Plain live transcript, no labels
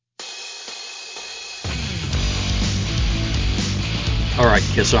right,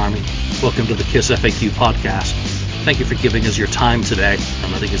 Kiss Army. Welcome to the Kiss FAQ podcast. Thank you for giving us your time today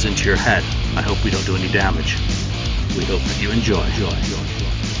and letting us into your head. I hope we don't do any damage. We hope that you enjoy.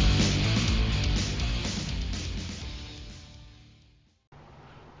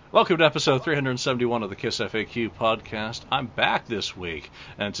 Welcome to episode 371 of the Kiss FAQ podcast. I'm back this week,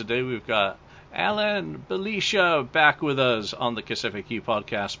 and today we've got Alan Belisha back with us on the Kiss FAQ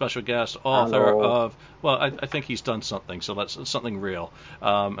podcast, special guest author of, well, I think he's done something, so that's something real.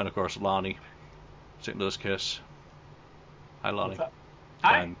 And of course, Lonnie, St. Louis Kiss. Hi, Lonnie. What's up?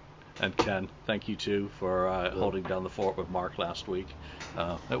 Hi. And Ken, thank you too for holding down the fort with Mark last week.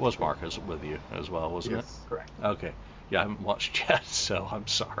 It was Mark with you as well, wasn't it? Yes, correct. Okay. Yeah, I haven't watched yet, so I'm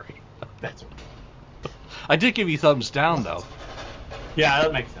sorry. That's okay. I did give you thumbs down, though. Yeah,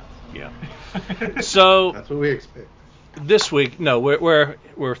 that makes sense. Yeah. So that's what we expect. This week, no,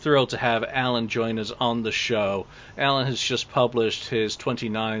 we're thrilled to have Alan join us on the show. Alan has just published his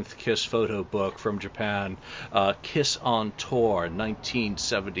 29th Kiss photo book from Japan, Kiss on Tour,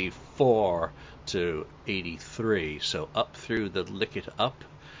 1974 to 83. So up through the Lick It Up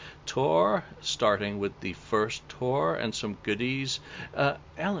tour, starting with the first tour and some goodies.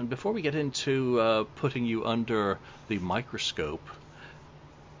 Alan, before we get into putting you under the microscope,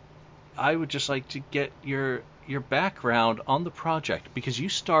 I would just like to get your background on the project, because you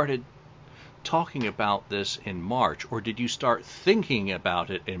started talking about this in March, or did you start thinking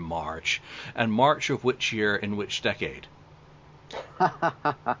about it in March? And March of which year in which decade?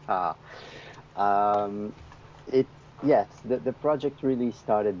 Yes, the project really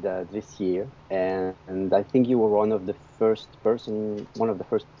started this year, and I think you were one of the first,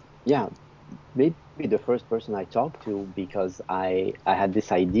 yeah, maybe the first person I talked to, because I had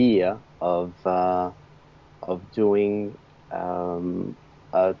this idea of doing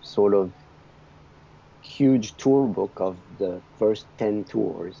a sort of huge tour book of the first 10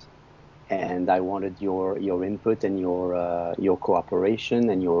 tours, and I wanted your input and your cooperation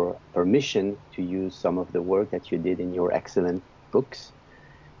and your permission to use some of the work that you did in your excellent books.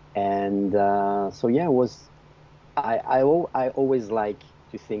 And so yeah, I always like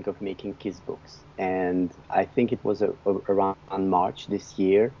to think of making Kiss books, and I think it was around March this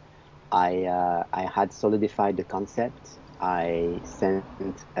year. I had solidified the concept. I sent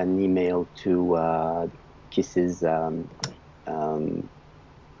an email to Kiss's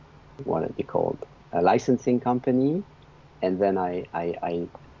what are they called? A licensing company, and then I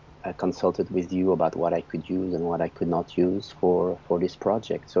consulted with you about what I could use and what I could not use for this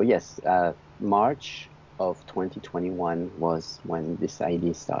project. So yes, March of 2021 was when this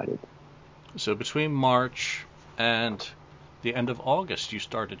idea started. So between March and the end of August, you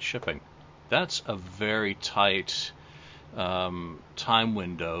started shipping. That's a very tight time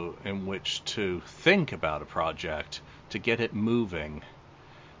window in which to think about a project, to get it moving.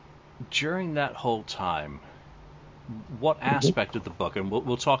 During that whole time, what aspect of the book, and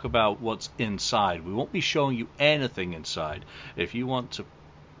we'll talk about what's inside. We won't be showing you anything inside. If you want to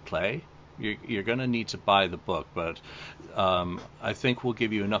play, you're going to need to buy the book, but I think we'll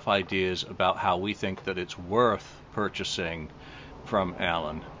give you enough ideas about how we think that it's worth purchasing from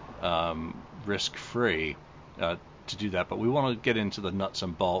Alan, risk-free, to do that. But we want to get into the nuts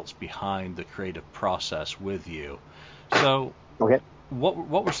and bolts behind the creative process with you. So, okay.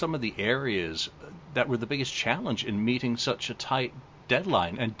 What were some of the areas that were the biggest challenge in meeting such a tight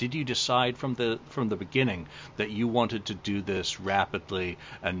deadline? And did you decide from the beginning that you wanted to do this rapidly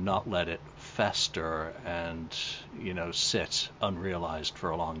and not let it fester and sit unrealized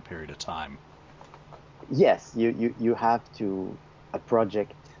for a long period of time? Yes, you have to. A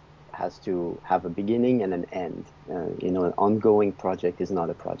project has to have a beginning and an end. An ongoing project is not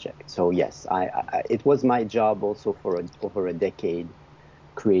a project. So yes, it was my job also for over a decade,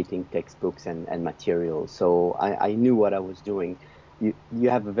 creating textbooks and materials. So I knew what I was doing. You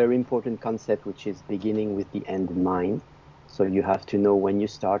have a very important concept, which is beginning with the end in mind. So you have to know when you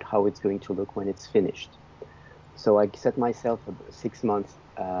start how it's going to look when it's finished. So I set myself a 6-month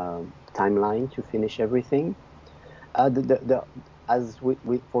timeline to finish everything.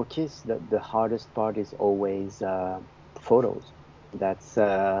 For Kiss, the hardest part is always photos. That's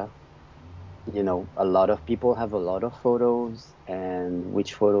a lot of people have a lot of photos, and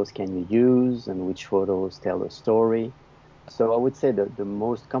which photos can you use and which photos tell a story. So I would say that the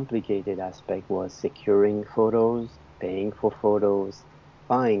most complicated aspect was securing photos, paying for photos,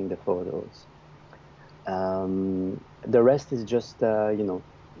 buying the photos. The rest is just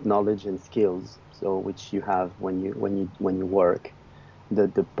knowledge and skills. So which you have when you work.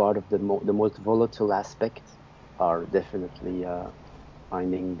 The part of the most volatile aspect are definitely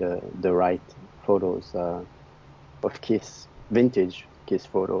finding the right photos of Kiss vintage KISS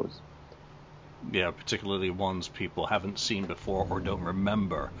photos. Yeah, particularly ones people haven't seen before or don't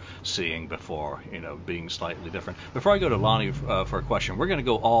remember seeing before, being slightly different. Before I go to Lonnie for a question, we're going to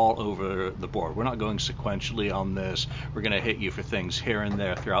go all over the board. We're not going sequentially on this. We're going to hit you for things here and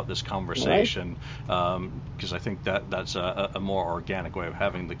there throughout this conversation, because I think that's a more organic way of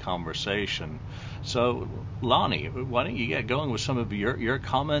having the conversation. So, Lonnie, why don't you get going with some of your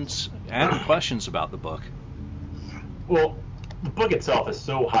comments and questions about the book? Well, the book itself is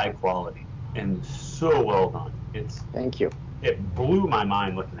so high quality and so well done. Thank you. It blew my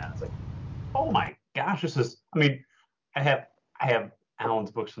mind looking at it. It's like, oh my gosh, this is. I mean, I have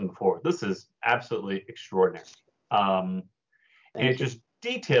Alan's books from before. This is absolutely extraordinary. And it just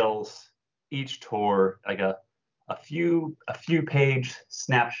details each tour like a few page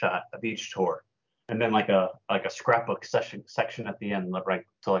snapshot of each tour, and then like a scrapbook section at the end, right,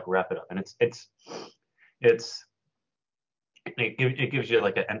 to like wrap it up. And it's it gives you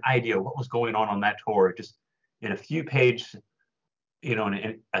like an idea of what was going on that tour, just in a few pages,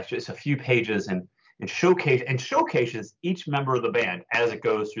 in just a few pages, and showcases each member of the band as it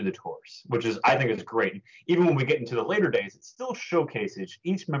goes through the tours, which is, I think, is great. Even when we get into the later days, it still showcases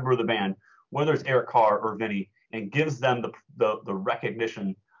each member of the band, whether it's Eric Carr or Vinny, and gives them the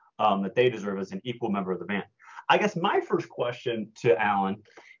recognition that they deserve as an equal member of the band. I guess my first question to Alan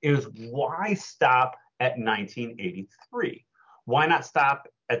is, why stop at 1983? Why not stop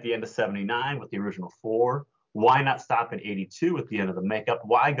at the end of 79 with the original four? Why not stop at 82 at the end of the makeup?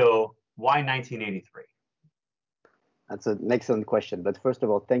 Why 1983? That's an excellent question. But first of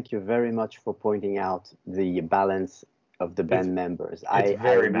all, thank you very much for pointing out the balance of the band members. I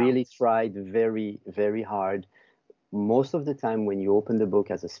really tried very, very hard. Most of the time when you open the book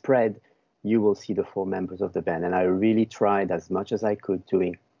as a spread, you will see the four members of the band. And I really tried as much as I could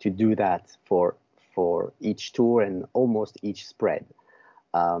to do that for each tour and almost each spread.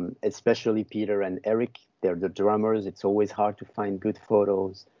 Especially Peter and Eric, they're the drummers. It's always hard to find good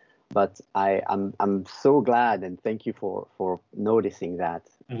photos. But I'm so glad, and thank you for noticing that.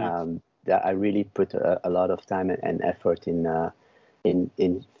 Mm-hmm. That I really put a lot of time and effort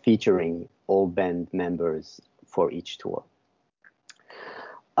in featuring all band members for each tour.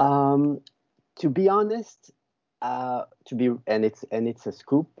 To be honest, and it's a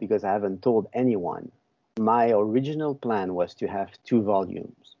scoop because I haven't told anyone. My original plan was to have 2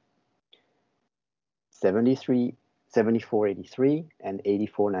 volumes, 74-83 and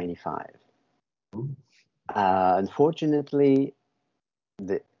 84-95. Unfortunately,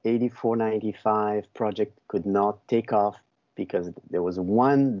 the 84-95 project could not take off because there was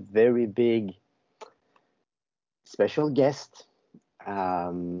one very big special guest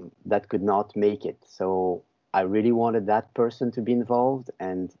that could not make it. So I really wanted that person to be involved,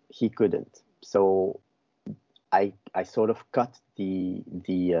 and he couldn't. So I sort of cut the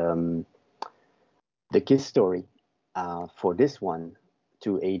KISS story for this one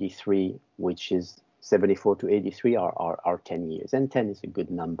to 83, which is 74 to 83 are 10 years, and 10 is a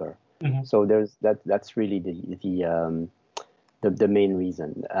good number. Mm-hmm. So that's really the main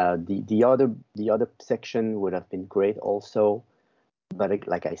reason. The other section would have been great also, but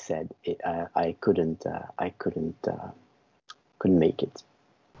like I said, I couldn't make it.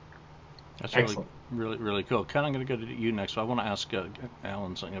 That's really, really cool. Ken, I'm going to go to you next. So I want to ask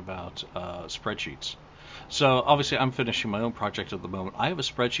Alan something about spreadsheets. So obviously I'm finishing my own project at the moment. I have a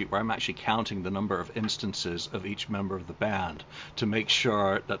spreadsheet where I'm actually counting the number of instances of each member of the band to make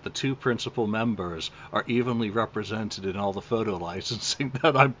sure that the 2 principal members are evenly represented in all the photo licensing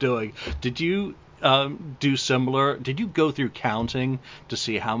that I'm doing. Did you do similar? Did you go through counting to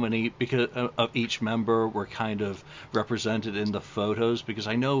see how many because of each member were kind of represented in the photos? Because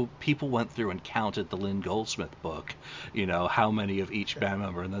I know people went through and counted the Lynn Goldsmith book, how many of each band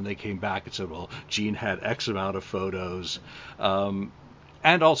member, and then they came back and said, well, Gene had X amount of photos. And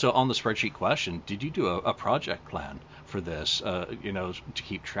also on the spreadsheet question, did you do a project plan for this, to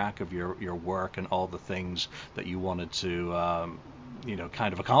keep track of your work and all the things that you wanted to,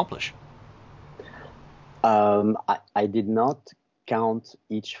 kind of accomplish? I did not count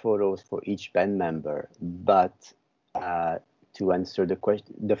each photos for each band member, but to answer the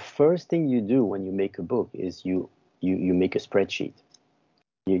question, the first thing you do when you make a book is you make a spreadsheet.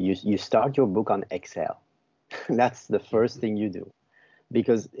 You start your book on Excel. That's the first thing you do,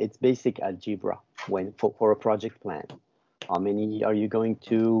 because it's basic algebra for a project plan. How many are you going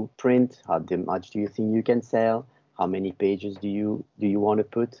to print? How much do you think you can sell? How many pages do you want to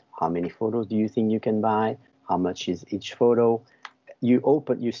put? How many photos do you think you can buy? How much is each photo? You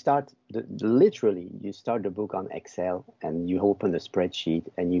start the book on Excel, and you open the spreadsheet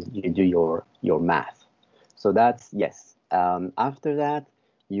and you do your math. So that's, yes, After that,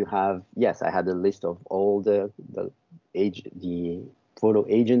 you have, yes, I had a list of all the photo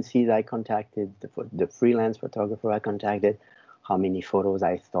agencies I contacted, the freelance photographer I contacted, how many photos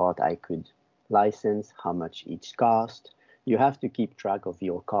I thought I could license, how much each cost. You have to keep track of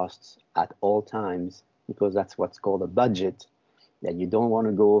your costs at all times because that's what's called a budget, that you don't want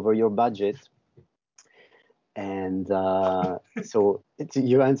to go over your budget. And so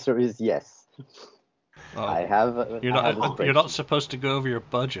your answer is yes. Oh, I have a spreadsheet. You're not supposed to go over your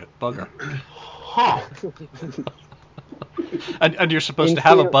budget, bugger. Huh. And you're supposed to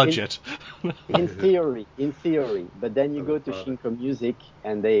have a budget. In theory, but then you go to Shinko Music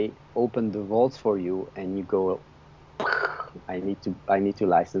and they open the vaults for you, and you go, I need to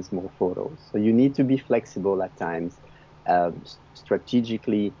license more photos. So you need to be flexible at times,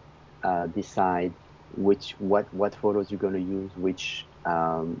 strategically decide what photos you're going to use,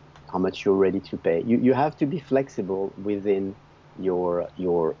 how much you're ready to pay. You have to be flexible within your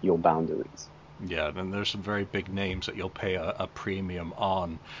boundaries. Yeah, and there's some very big names that you'll pay a premium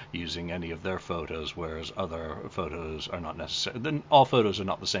on using any of their photos, whereas other photos are not necessary. Then all photos are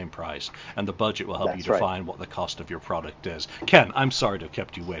not the same price, and the budget will help you define what the cost of your product is. Ken, I'm sorry to have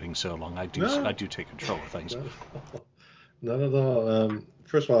kept you waiting so long. I do take control of things. Not at all.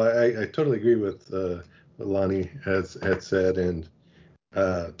 First of all, I totally agree with what Lonnie had said, and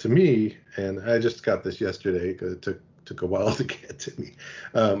to me, and I just got this yesterday because it took a while to get to me,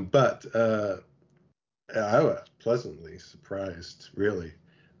 but I was pleasantly surprised, really,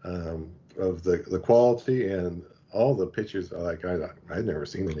 of the quality and all the pictures. Like I'd never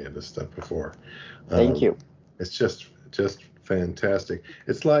seen any of this stuff before. Thank you. It's just fantastic.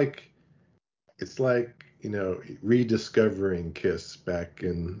 It's like rediscovering Kiss back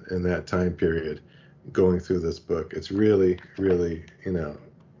in that time period, going through this book. It's really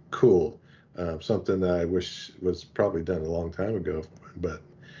cool. Something that I wish was probably done a long time ago, but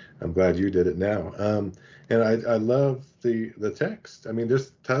I'm glad you did it now. And I love the text. I mean,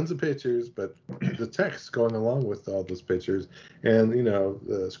 there's tons of pictures, but the text going along with all those pictures, and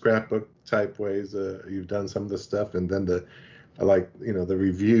the scrapbook type ways you've done some of the stuff, and then the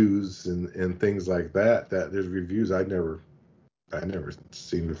reviews and things like that. That there's reviews I'd never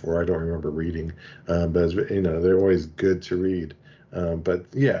seen before. I don't remember reading, but they're always good to read. But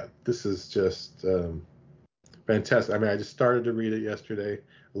yeah, this is just fantastic. I mean, I just started to read it yesterday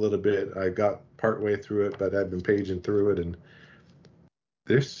a little bit. I got partway through it, but I've been paging through it, and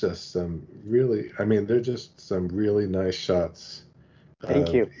there's just there's just some really nice shots.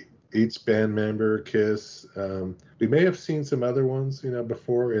 Thank you. Each band member, Kiss. We may have seen some other ones,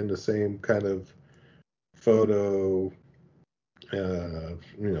 before in the same kind of photo,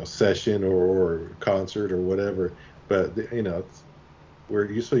 session or concert or whatever. But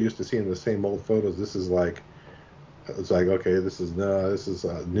we're so used to seeing the same old photos. This is like, it's like, okay, this is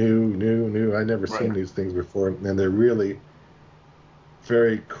new. I never seen these things before, and they're really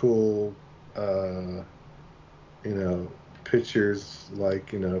very cool. Pictures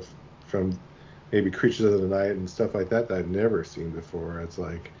like from maybe Creatures of the Night and stuff like that I've never seen before. It's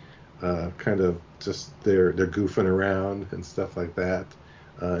like kind of just they're goofing around and stuff like that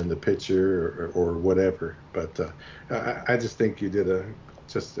in the picture or whatever. But I just think you did a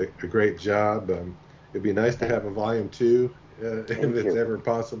great job. It'd be nice to have a volume 2 if it's ever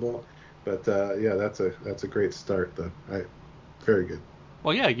possible. But yeah, that's a great start though. Very good.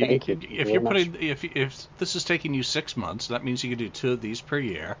 Well, yeah. If this is taking you 6 months, that means you can do 2 of these per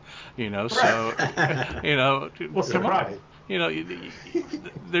year. So Well, come on.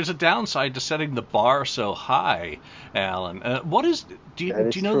 There's a downside to setting the bar so high, Alan. Do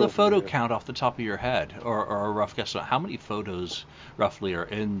you know the photo count off the top of your head, or a rough guess on how many photos roughly are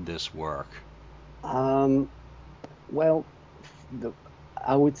in this work? Well,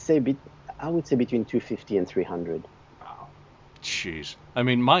 I would say between 250 and 300. Jeez. I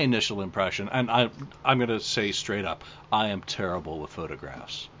mean, my initial impression, and I'm going to say straight up, I am terrible with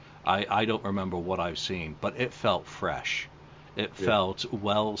photographs. I don't remember what I've seen, but it felt fresh. It felt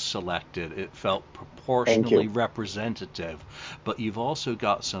well selected. It felt proportionally representative. But you've also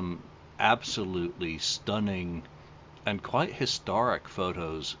got some absolutely stunning and quite historic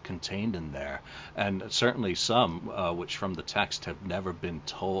photos contained in there, and certainly some which from the text have never been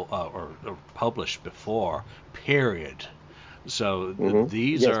told or published before, period. So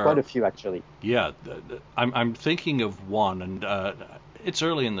these are quite a few actually. Yeah, I'm thinking of one, and it's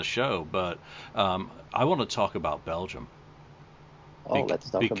early in the show, but I want to talk about Belgium. Let's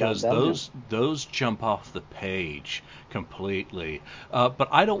talk because about Belgium. those jump off the page completely. But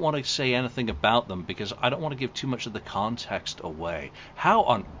I don't want to say anything about them because I don't want to give too much of the context away. How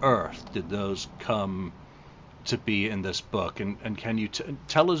on earth did those come to be in this book? And can you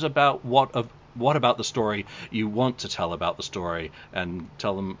tell us about what about the story you want to tell about the story, and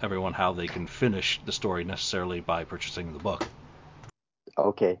tell everyone how they can finish the story necessarily by purchasing the book?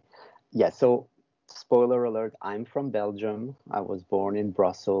 Okay. Yeah, so spoiler alert, I'm from Belgium. I was born in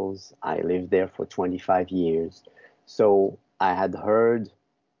Brussels. I lived there for 25 years. So I had heard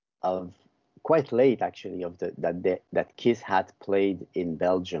of quite late actually of that Kiss had played in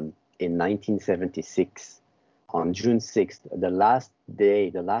Belgium in 1976 on June 6th.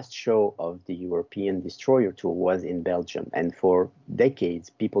 The last show of the European Destroyer Tour was in Belgium, and for decades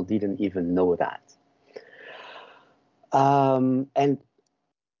people didn't even know that. And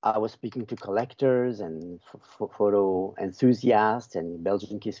I was speaking to collectors and photo enthusiasts and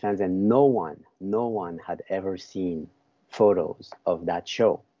Belgian Kiss fans, and no one had ever seen photos of that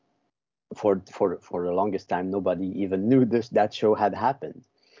show. For the longest time, nobody even knew that show had happened.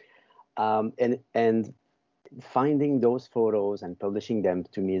 And finding those photos and publishing them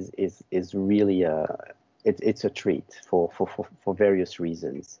to me is really it's a treat for various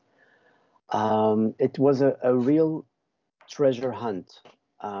reasons. It was a real treasure hunt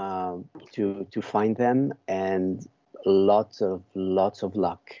to find them, and lots of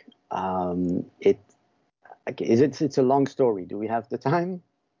luck. It's a long story. Do we have the time?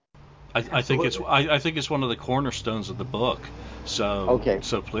 I think it's one of the cornerstones of the book. So okay.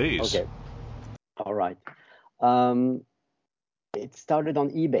 So please. Okay. All right. It started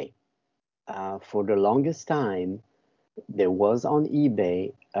on eBay. For the longest time, there was on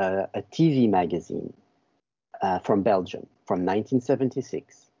eBay a TV magazine from Belgium from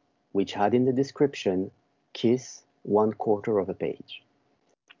 1976, which had in the description Kiss 1/4 of a page.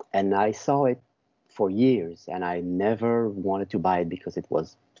 And I saw it for years, and I never wanted to buy it because it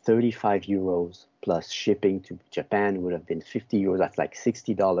was 35 euros plus shipping to Japan would have been 50 euros. That's like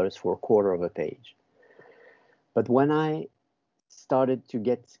 $60 for 1/4 of a page. But when I started to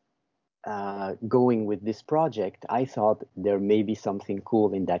get going with this project, I thought there may be something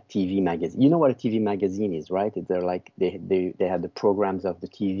cool in that TV magazine. You know what a TV magazine is, right? They're like they have the programs of the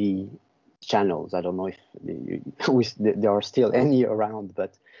TV channels. I don't know if there are still any around,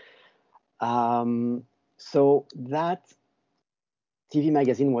 but so that TV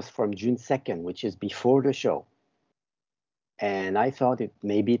magazine was from June 2nd, which is before the show, and I thought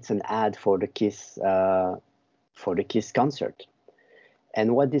maybe it's an ad for the Kiss concert.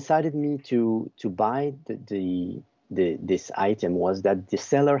 And what decided me to buy this item was that the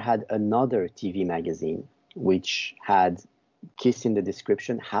seller had another TV magazine which had Kiss in the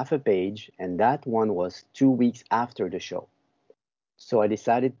description, half a page, and that one was 2 weeks after the show. So I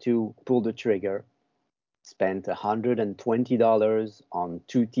decided to pull the trigger, spent $120 on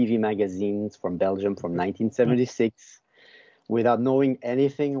 2 TV magazines from Belgium from 1976 without knowing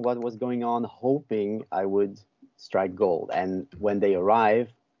anything what was going on, hoping I would strike gold. And when they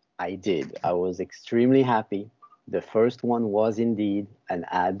arrived, I did. I was extremely happy. The first one was indeed an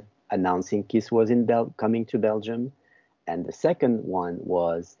ad announcing Kiss was coming to Belgium, and the second one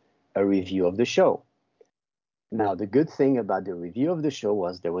was a review of the show. Now, the good thing about the review of the show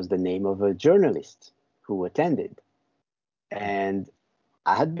was there was the name of a journalist who attended, and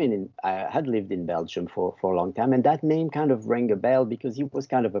I had lived in Belgium for a long time, and that name kind of rang a bell because he was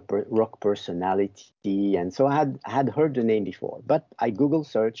kind of a rock personality, and so I had heard the name before. But I Google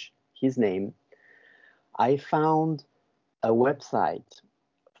searched his name. I found a website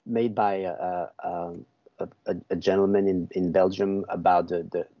made by a gentleman in Belgium about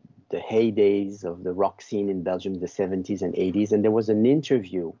the heydays of the rock scene in Belgium, the 70s and 80s, and there was an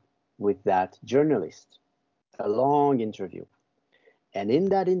interview with that journalist, a long interview. And in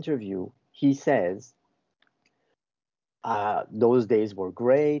that interview, he says, those days were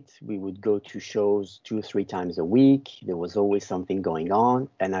great. We would go to shows 2 or 3 times a week. There was always something going on.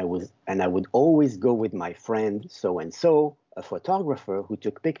 And I would always go with my friend so-and-so, a photographer who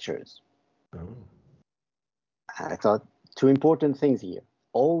took pictures. Oh. I thought 2 important things here,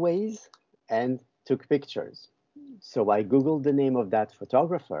 always and took pictures. So I Googled the name of that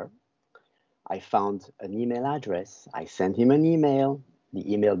photographer. I found an email address. I sent him an email.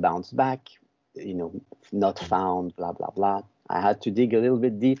 The email bounced back, not found, blah, blah, blah. I had to dig a little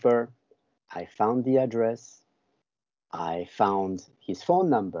bit deeper. I found the address. I found his phone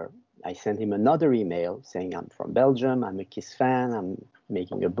number. I sent him another email saying, I'm from Belgium. I'm a Kiss fan. I'm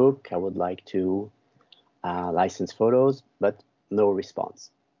making a book. I would like to license photos, but no response.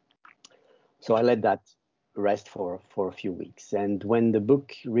 So I let that rest for a few weeks. And when the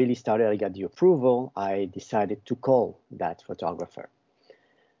book really started, I got the approval, I decided to call that photographer.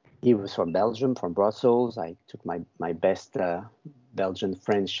 He was from Belgium, from Brussels. I took my best Belgian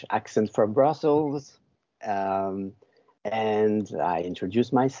French accent from Brussels. Um, and I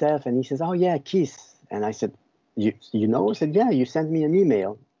introduced myself, and he says, "Oh yeah, Kiss." And I said, "You know?" I said, "Yeah, you sent me an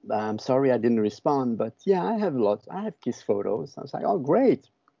email. I'm sorry I didn't respond, but yeah, I have lots. I have Kiss photos." I was like, "Oh, great.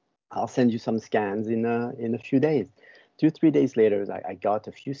 I'll send you some scans in a few days." 2, 3 days later, I got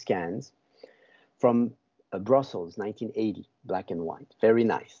a few scans from Brussels, 1980, black and white. Very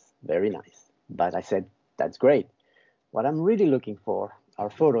nice, very nice. But I said, "That's great. What I'm really looking for are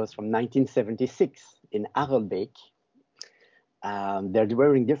photos from 1976 in Harelbeek. They're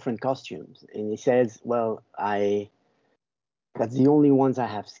wearing different costumes." And he says, "Well, that's the only ones I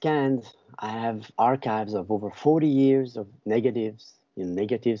have scanned. I have archives of over 40 years of negatives.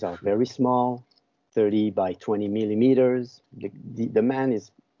 Negatives are very small, 30 by 20 millimeters. The man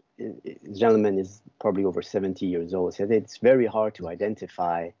is, gentleman is probably over 70 years old. So it's very hard to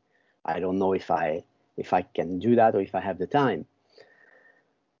identify. I don't know if I can do that or if I have the time."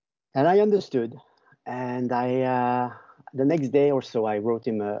 And I understood. And the next day or so, I wrote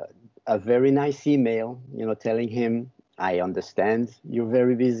him a very nice email, telling him, "I understand you're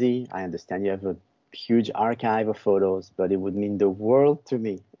very busy. I understand you have a huge archive of photos, but it would mean the world to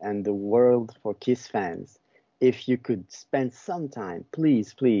me and the world for Kiss fans if you could spend some time,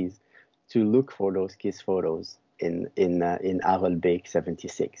 please, please, to look for those Kiss photos in Harelbeek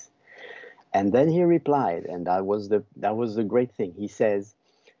 76. And then he replied, and that was the great thing. He says,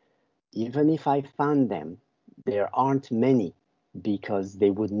 "Even if I found them, there aren't many because they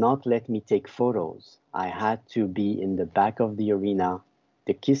would not let me take photos. I had to be in the back of the arena.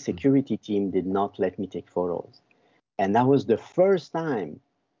 The Kiss security team did not let me take photos." And that was the first time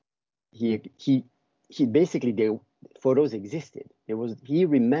he basically, the photos existed. He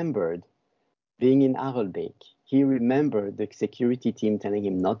remembered being in Harelbeek. He remembered the security team telling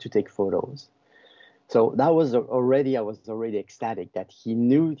him not to take photos. So I was already ecstatic that he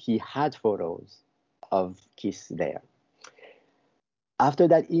knew he had photos of Kiss there. After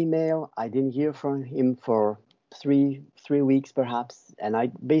that email, I didn't hear from him for three weeks perhaps, and I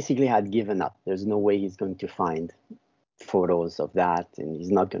basically had given up. There's no way he's going to find photos of that, and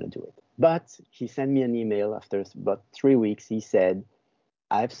he's not going to do it. But he sent me an email after about 3 weeks. He said,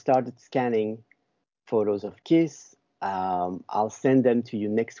 "I've started scanning photos of Kiss. I'll send them to you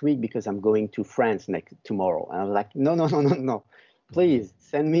next week because I'm going to France tomorrow." And I was like, "No, no, no, no, no. Please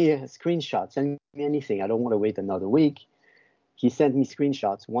send me a screenshot. Send me anything. I don't want to wait another week." He sent me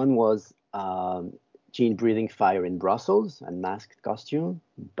screenshots. One was Gene breathing fire in Brussels and masked costume.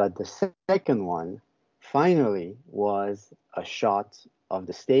 But the second one, finally, was a shot of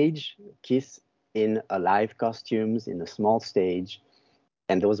the stage, Kiss in a live costumes in a small stage.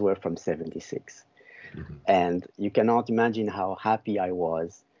 And those were from 76. Mm-hmm. And you cannot imagine how happy I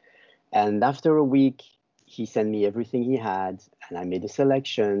was. And after a week, he sent me everything he had, and I made a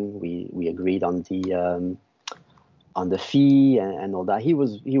selection. We agreed on the fee and all that. He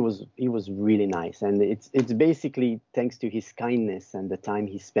was really nice, and it's basically thanks to his kindness and the time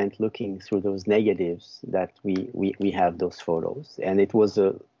he spent looking through those negatives that we have those photos. And it was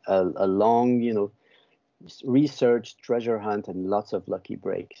a long, research treasure hunt and lots of lucky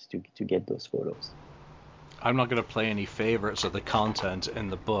breaks to get those photos. I'm not going to play any favorites of the content in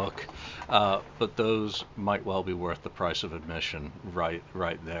the book, but those might well be worth the price of admission right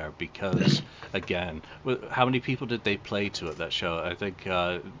there. Because, again, how many people did they play to at that show? I think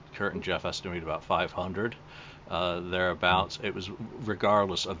Kurt and Jeff estimated about 500 thereabouts. It was,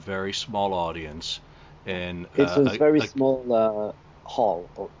 regardless, a very small audience. It's a very small hall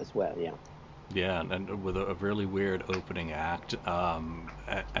as well, yeah. Yeah, and with a really weird opening act,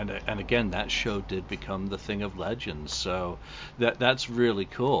 and again, that show did become the thing of legends. So that's really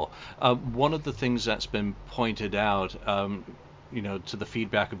cool. One of the things that's been pointed out, to the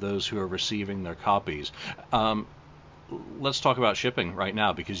feedback of those who are receiving their copies. Let's talk about shipping right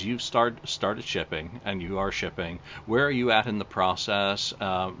now, because you've started shipping and you are shipping. Where are you at in the process?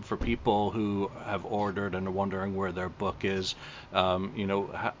 For people who have ordered and are wondering where their book is,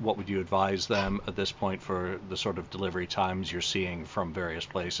 what would you advise them at this point for the sort of delivery times you're seeing from various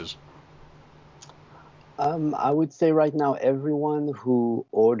places? I would say right now, everyone who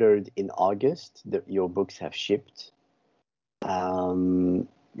ordered in August, your books have shipped.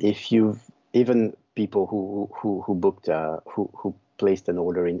 If you've even people who booked who placed an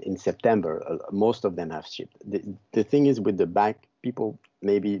order in September, most of them have shipped. The thing is, with the back, people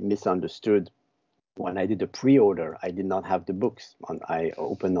maybe misunderstood. When I did the pre-order, I did not have the books. I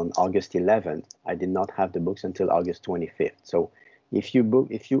opened on August 11th. I did not have the books until August 25th. So if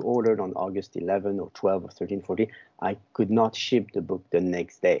you ordered on August 11 or 12 or 13, 14, I could not ship the book the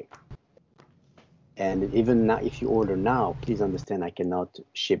next day. And even now, if you order now, please understand I cannot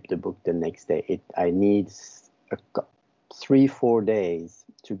ship the book the next day. I need 3-4 days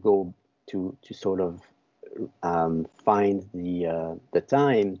to go to sort of find the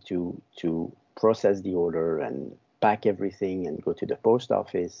time to process the order and pack everything and go to the post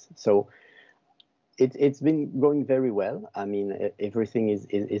office. So it's been going very well. I mean, everything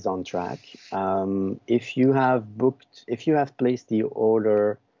is on track. If you have placed the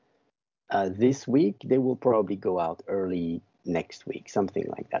order this week, they will probably go out early next week, something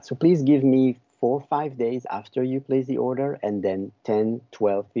like that. So please give me 4 or 5 days after you place the order, and then 10,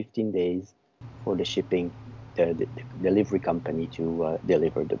 12, 15 days for the shipping, the delivery company to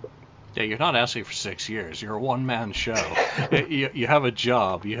deliver the book. Yeah, you're not asking for 6 years. You're a one-man show. You have a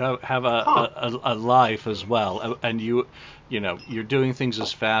job. You have a life as well, and you're doing things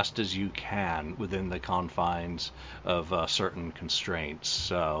as fast as you can within the confines of certain constraints.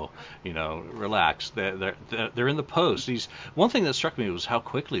 So relax. They're in the post. One thing that struck me was how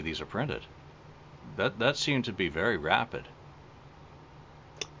quickly these are printed. That seemed to be very rapid.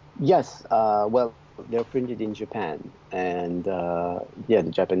 Yes, well, they're printed in Japan, and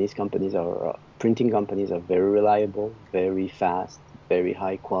the Japanese printing companies are very reliable, very fast, very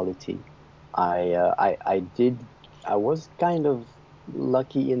high quality. I was kind of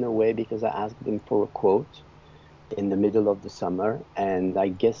lucky in a way because I asked them for a quote in the middle of the summer, and I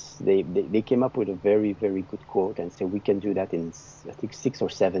guess they came up with a very, very good quote and said we can do that in, I think, 6 or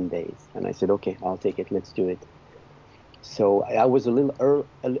 7 days. And I said, okay, I'll take it. Let's do it. So I was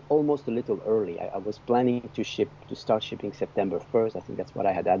almost a little early. I was planning to start shipping September 1st. I think that's what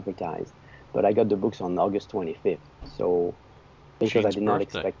I had advertised, but I got the books on August 25th. So because I did not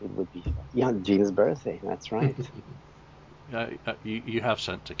expect it would be, Jean's birthday. That's right. You have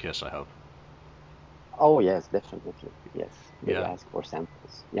sent to Kiss, I hope. Oh yes, definitely. Yes, they Yeah. ask for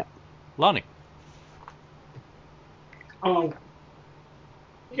samples. Yeah. Lonnie.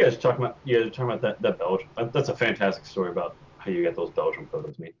 You guys are talking about that Belgium. That's a fantastic story about how you got those Belgium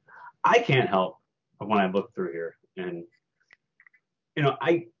photos made. I can't help when I look through here, and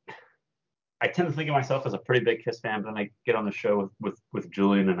I tend to think of myself as a pretty big Kiss fan, but then I get on the show with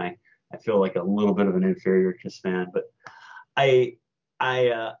Julian, and I feel like a little bit of an inferior Kiss fan. But I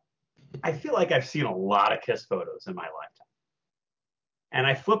feel like I've seen a lot of Kiss photos in my lifetime, and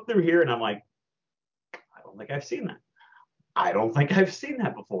I flip through here, and I'm like, I don't think I've seen that. I don't think I've seen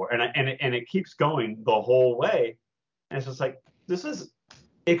that before, and it keeps going the whole way, and it's just like, this is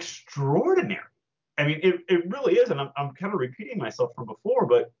extraordinary. I mean, it really is, and I'm kind of repeating myself from before,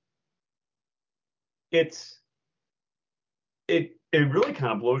 but it really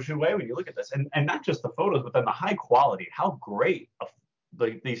kind of blows you away when you look at this, and not just the photos, but then the high quality, how great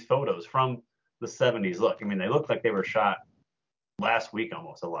these photos from the 70s look. I mean, they look like they were shot last week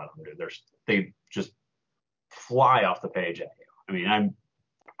almost. A lot of them do. They just fly off the page at you. I mean,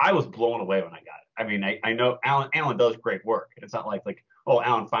 I was blown away when I got it. I mean, I know Alan does great work. It's not like oh,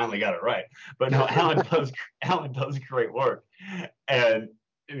 Alan finally got it right, but no, Alan does great work, and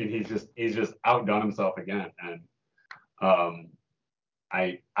I mean he's just outdone himself again, and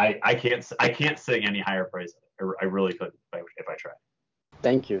I can't sing any higher praise. I really couldn't if I tried.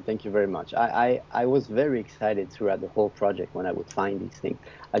 Thank you very much. I was very excited throughout the whole project when I would find these things.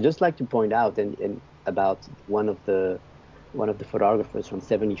 I just like to point out and about one of the photographers from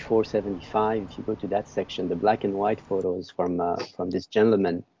 74, 75. If you go to that section, the black and white photos from this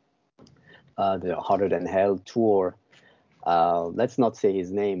gentleman, the Harder Than Hell tour. Let's not say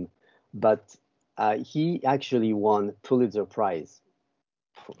his name, but he actually won Pulitzer Prize.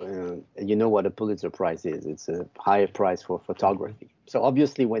 You know what a Pulitzer Prize is? It's a higher prize for photography. So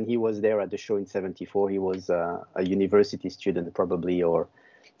obviously, when he was there at the show in '74, he was a university student probably, or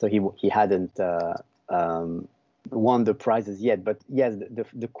so he hadn't won the prizes yet. But yes,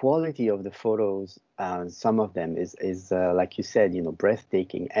 the quality of the photos, some of them is like you said,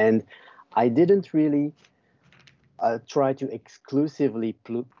 breathtaking. And I didn't really try to exclusively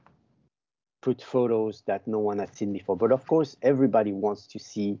put photos that no one had seen before. But of course, everybody wants to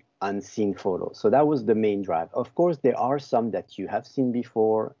see unseen photos. So that was the main drive. Of course, there are some that you have seen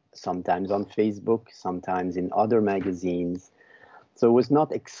before, sometimes on Facebook, sometimes in other magazines. So it was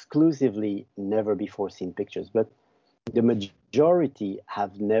not exclusively never before seen pictures, but the majority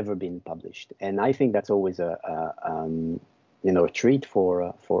have never been published. And I think that's always a treat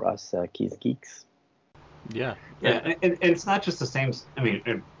for us Kiss geeks. Yeah, and it's not just the same. I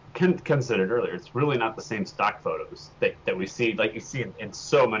mean, Ken said it earlier. It's really not the same stock photos that we see, like you see in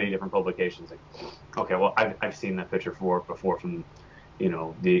so many different publications. Like, okay, well, I've seen that picture before from,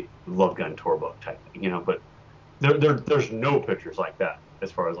 the Love Gun tour book type thing, but there's no pictures like that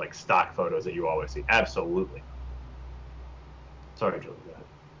as far as like stock photos that you always see. Absolutely. Sorry, Julie. Go ahead.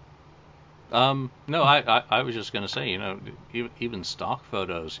 No, I was just going to say, even stock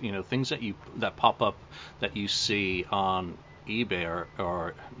photos, things that pop up that you see on eBay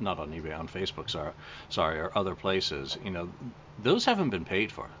or not on eBay, on Facebook, sorry, or other places, those haven't been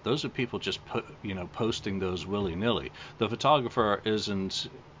paid for. Those are people just posting those willy-nilly. The photographer isn't,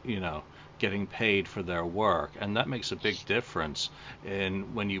 getting paid for their work, and that makes a big difference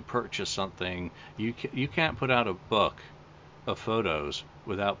in when you purchase something. You can't put out a book of photos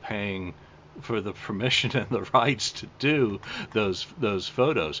without paying for the permission and the rights to do those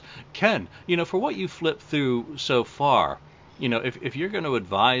photos. Ken, for what you flipped through so far, if you're going to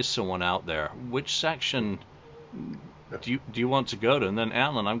advise someone out there, which section do you want to go to? And then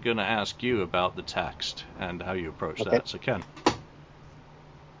Alan, I'm going to ask you about the text and how you approach that. So Ken.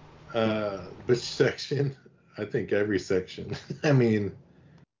 Which section? I think every section. I mean,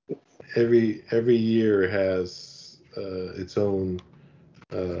 every year has its own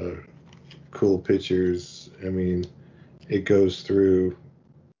cool pictures. I mean, it goes through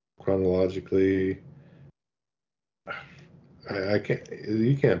chronologically. I can't.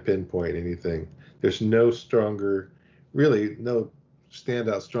 You can't pinpoint anything. There's no standout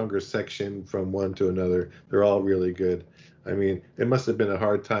stronger section from one to another. They're all really good. I mean, it must have been a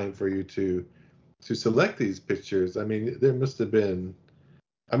hard time for you to select these pictures. I mean, there must have been.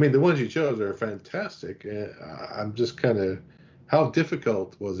 I mean, the ones you chose are fantastic. I'm just kind of. How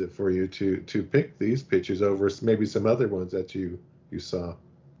difficult was it for you to pick these pictures over maybe some other ones that you saw?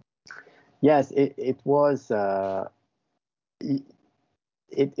 Yes, it was.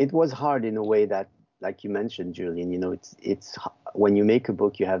 It was hard in a way that, like you mentioned, Julian, it's when you make a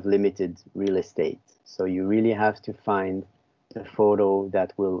book, you have limited real estate. So you really have to find a photo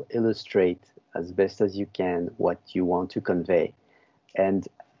that will illustrate as best as you can what you want to convey. And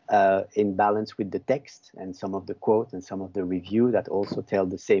in balance with the text and some of the quote and some of the review that also tell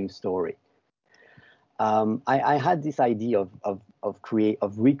the same story. I had this idea of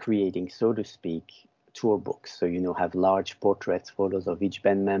recreating, so to speak, tour books. So, have large portraits, photos of each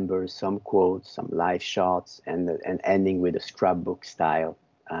band member, some quotes, some live shots, and ending with a scrapbook style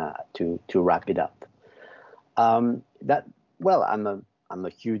to wrap it up. I'm a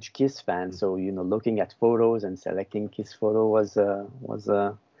huge Kiss fan, so looking at photos and selecting Kiss photo was a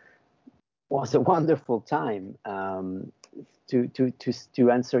wonderful time. To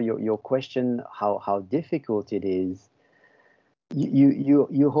answer your question, how difficult it is.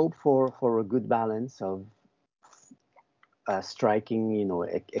 You hope for a good balance of striking,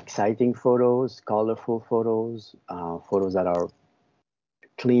 exciting photos, colorful photos, photos that are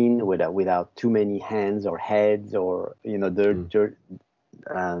clean without too many hands or heads or dirt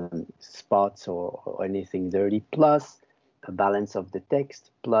spots or anything dirty. Plus a balance of the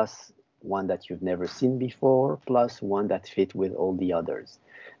text, plus one that you've never seen before, plus one that fit with all the others.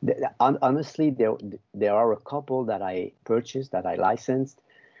 Honestly, there are a couple that I purchased, that I licensed,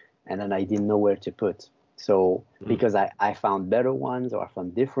 and then I didn't know where to put. So because I found better ones or I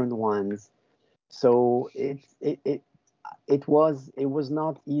found different ones, so it was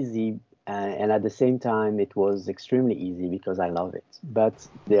not easy, and at the same time it was extremely easy because I love it. But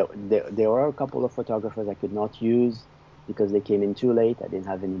there are a couple of photographers I could not use because they came in too late. I didn't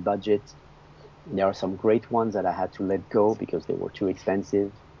have any budget. There are some great ones that I had to let go because they were too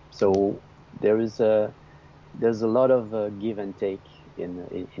expensive. So there's a lot of give and take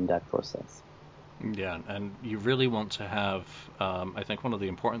in that process. Yeah, and you really want to have, I think one of the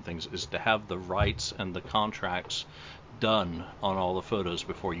important things is to have the rights and the contracts done on all the photos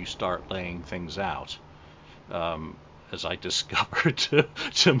before you start laying things out. As I discovered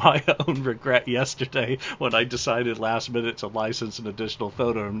to my own regret yesterday when I decided last minute to license an additional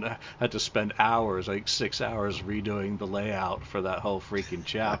photo and had to spend hours, like 6 hours, redoing the layout for that whole freaking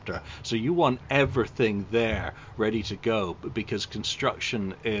chapter. So you want everything there ready to go because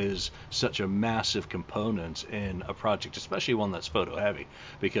construction is such a massive component in a project, especially one that's photo heavy,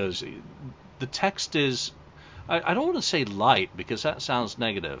 because the text is, I don't want to say light because that sounds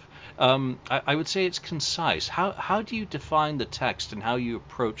negative. I would say it's concise. How do you define the text and how you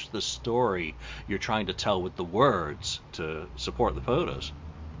approach the story you're trying to tell with the words to support the photos?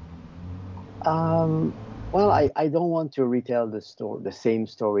 Well, I don't want to retell the same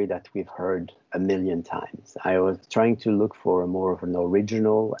story that we've heard a million times. I was trying to look for more of an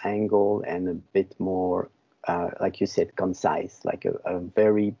original angle and a bit more, like you said, concise, like a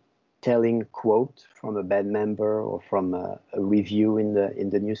very telling quote from a band member or from a review in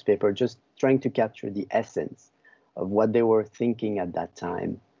the newspaper, just trying to capture the essence of what they were thinking at that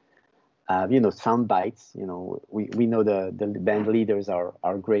time. sound bites. We know the band leaders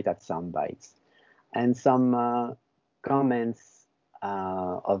are great at sound bites, and some comments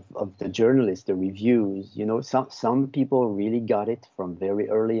of the journalists, the reviews. Some people really got it from very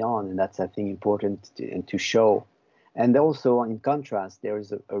early on, and that's, I think, important to show. And also, in contrast,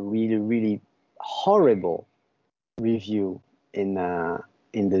 there's a really, really horrible review in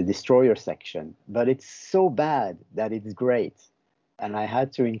the Destroyer section, but it's so bad that it's great, and I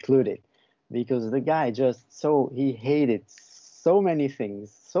had to include it because the guy he hated so many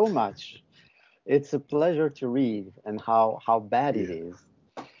things so much. It's a pleasure to read and how bad it is.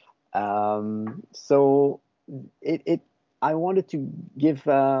 So it I wanted to give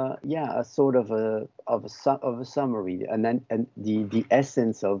a sort of a summary, and then the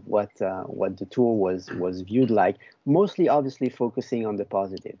essence of what the tour was viewed like. Mostly, obviously, focusing on the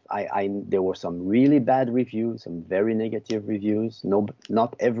positive. There were some really bad reviews, some very negative reviews. No,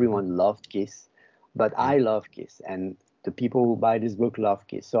 not everyone loved Kiss, but I love Kiss, and the people who buy this book love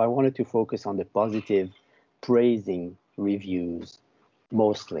Kiss. So I wanted to focus on the positive, praising reviews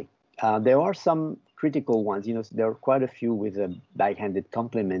mostly. There are some critical ones. There are quite a few with a backhanded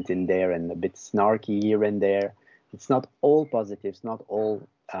compliment in there and a bit snarky here and there. It's not all positives, not all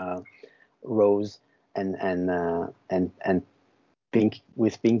rose and pink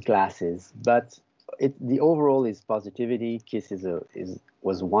with pink glasses, but the overall is positivity. Kiss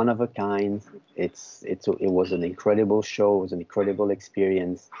was one of a kind. It was an incredible show. It was an incredible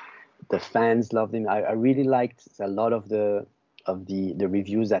experience. The fans loved him. I really liked a lot of the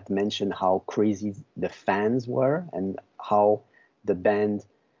reviews that mentioned how crazy the fans were and how the band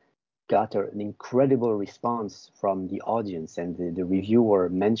got an incredible response from the audience. And the reviewer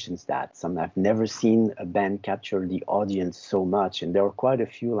mentions that I've never seen a band capture the audience so much, and there were quite a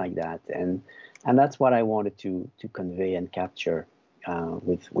few like that. And that's what I wanted to convey and capture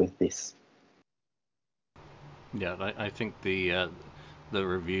with this. Yeah, I think the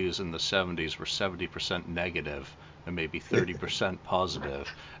reviews in the 70s were 70% negative and maybe 30% positive,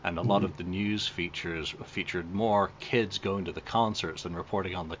 and a lot of the news features featured more kids going to the concerts than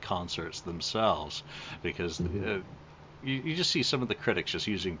reporting on the concerts themselves, because you just see some of the critics just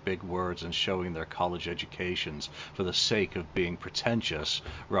using big words and showing their college educations for the sake of being pretentious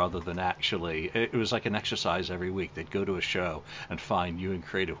rather than actually. It was like an exercise every week. They'd go to a show and find new and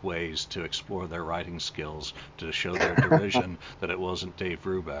creative ways to explore their writing skills, to show their derision that it wasn't Dave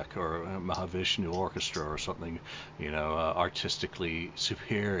Brubeck or Mahavishnu Orchestra or something, artistically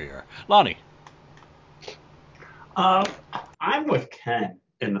superior. Lonnie? I'm with Ken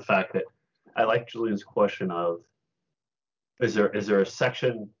in the fact that I like Julian's question of, is there a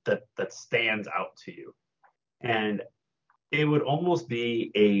section that stands out to you? And it would almost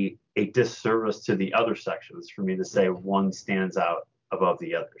be a disservice to the other sections for me to say one stands out above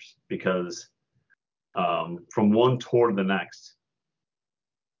the others, because from one tour to the next,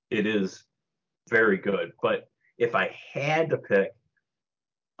 it is very good. But if I had to pick,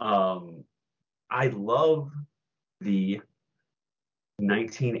 I love the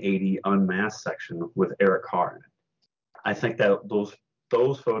 1980 Unmasked section with Eric Carr in it. I think that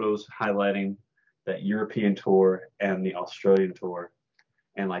those photos highlighting that European tour and the Australian tour,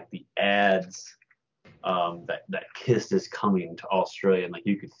 and like the ads that Kiss is coming to Australia, and like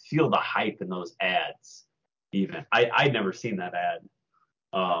you could feel the hype in those ads. Even I'd never seen that ad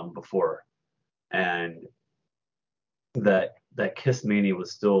before, and that Kiss Mania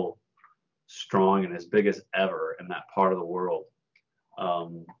was still strong and as big as ever in that part of the world.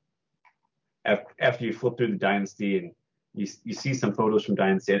 After you flip through the Dynasty and you see some photos from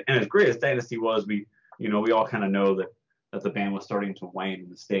Dynasty, and as great as Dynasty was, we all kind of know that the band was starting to wane in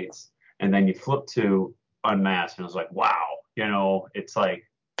the States. And then you flip to Unmasked, and it's like, wow, it's like,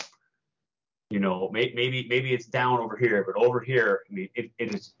 maybe it's down over here, but over here, I mean, it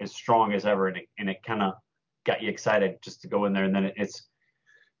is as strong as ever, and it kind of got you excited just to go in there. And then it's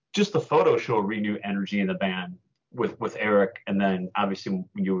just the photos show a renewed energy in the band with Eric, and then obviously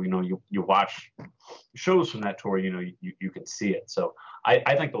when you watch shows from that tour, you can see it. So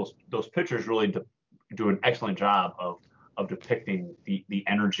I think those pictures really do an excellent job of depicting the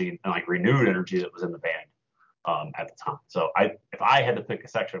energy and like renewed energy that was in the band at the time. So if I had to pick a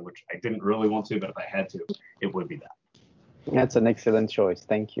section, which I didn't really want to, but if I had to, it would be that. That's an excellent choice.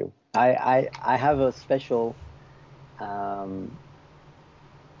 Thank you. I have a special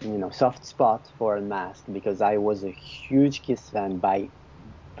soft spot for Unmasked because I was a huge Kiss fan back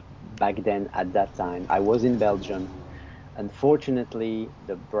then. At that time, I was in Belgium. Unfortunately,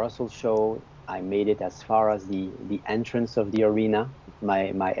 the Brussels show, I made it as far as the entrance of the arena.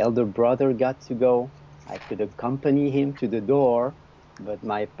 My elder brother got to go. I could accompany him to the door, but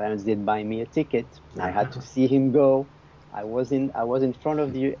my parents did buy me a ticket. I had to see him go. I was in front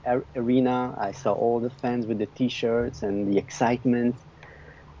of the arena. I saw all the fans with the T-shirts and the excitement.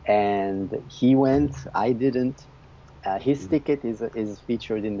 And he went. I didn't. His ticket is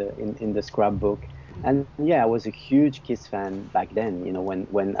featured in the scrapbook. And yeah, I was a huge Kiss fan back then. You know,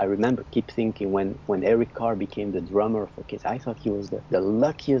 when I remember, keep thinking when Eric Carr became the drummer for Kiss, I thought he was the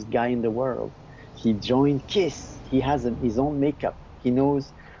luckiest guy in the world. He joined Kiss. He has his own makeup. He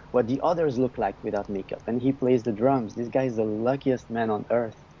knows what the others look like without makeup, and he plays the drums. This guy is the luckiest man on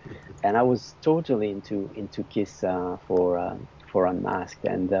earth. And I was totally into Kiss for Unmasked.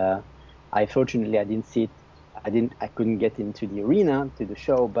 And I fortunately I didn't see it. I couldn't get into the arena to the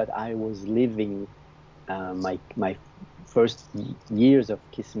show, but I was living my first years of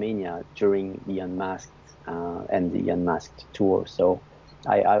Kissmania during the Unmasked and the Unmasked tour. So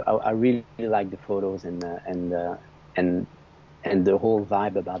I really like the photos and and the whole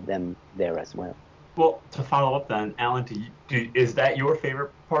vibe about them there as well. Well, to follow up then, Alan, is that your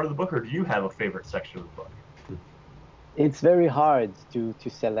favorite part of the book, or do you have a favorite section of the book? It's very hard to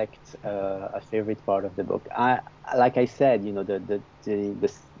select a favorite part of the book. Like I said, you know,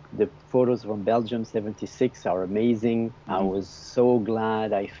 the photos from Belgium '76 are amazing. I was so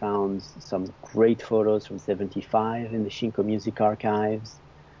glad I found some great photos from '75 in the Shinko Music Archives.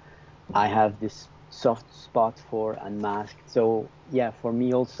 I have this soft spot for Unmasked. So yeah, for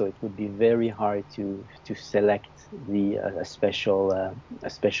me also, it would be very hard to select the a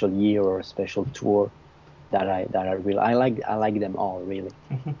special year or a special tour that I really I like them all really.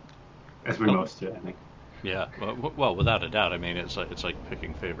 As we most do, I think. Yeah, well, without a doubt. I mean, it's like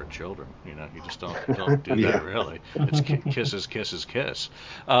picking favorite children. You know, you just don't do that really. It's kisses, kisses, kiss.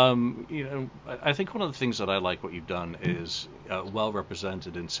 You know, I think one of the things that I like what you've done is well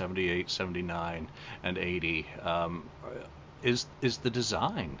represented in '78, '79, and '80. Is the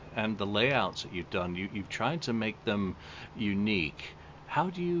design and the layouts that you've done. You've tried to make them unique.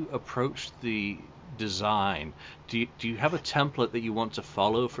 How do you approach the design? Do you have a template that you want to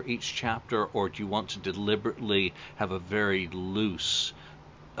follow for each chapter, or do you want to deliberately have a very loose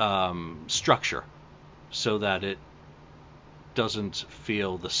structure so that it doesn't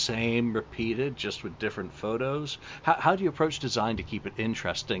feel the same repeated, just with different photos? How do you approach design to keep it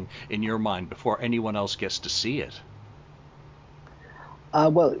interesting in your mind before anyone else gets to see it?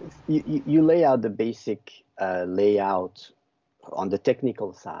 Well, you lay out the basic layout on the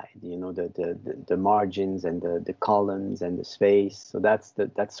technical side, you know, the margins and the columns and the space. So that's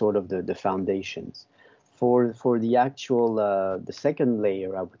sort of the foundations. For the actual the second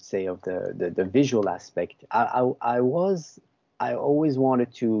layer, I would say, of the visual aspect, I always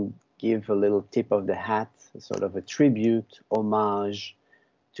wanted to give a little tip of the hat, sort of a tribute, homage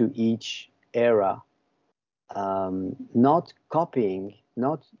to each era, not copying,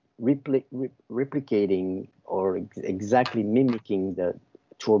 not replicating or exactly mimicking the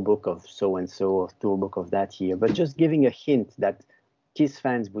tour book of so and so or tour book of that year, but just giving a hint that Kiss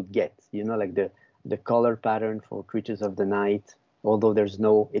fans would get. You know, like the color pattern for Creatures of the Night. Although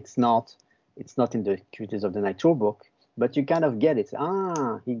it's not in the Creatures of the Night tour book, but you kind of get it.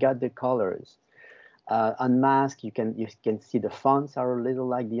 Ah, he got the colors. Unmasked, you can see the fonts are a little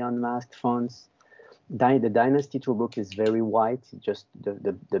like the Unmasked fonts. The Dynasty tour book is very white. Just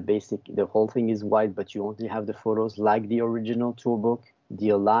the basic, the whole thing is white, but you only have the photos like the original tour book. The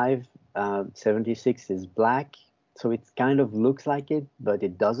Alive '76 is black, so it kind of looks like it, but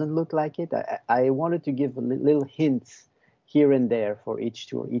it doesn't look like it. I wanted to give little hints here and there for each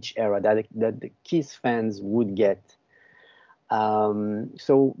tour, each era that the Kiss fans would get.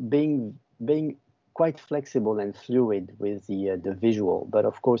 So being quite flexible and fluid with the visual, but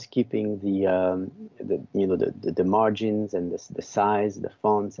of course keeping the you know the margins and the size, the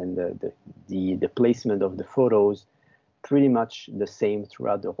fonts, and the placement of the photos pretty much the same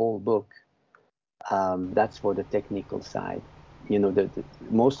throughout the whole book. That's for the technical side. You know, the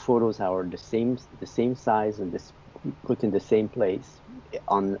most photos are the same size and this put in the same place.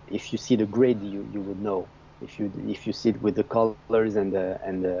 On if you see the grid, you would know. If you see it with the colors and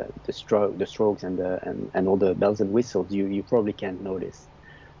the strokes and all the bells and whistles, you probably can't notice.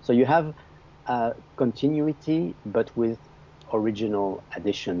 So you have continuity, but with original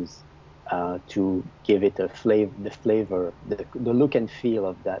additions to give it the flavor, the look and feel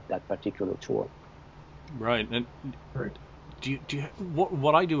of that particular tour. Right. And do you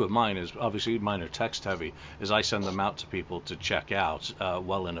what I do with mine is, obviously mine are text heavy, is I send them out to people to check out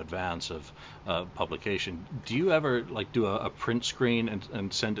well in advance of publication. Do you ever like do a print screen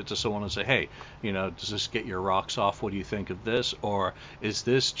and send it to someone and say, hey, you know, does this get your rocks off? What do you think of this? Or is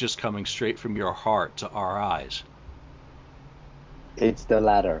this just coming straight from your heart to our eyes? It's the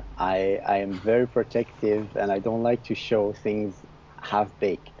latter. I am very protective and I don't like to show things half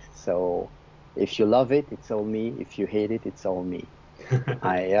baked. So if you love it, it's all me. If you hate it, it's all me.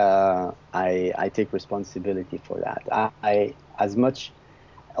 I take responsibility for that. I as much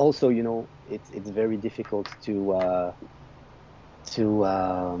also, it's very difficult to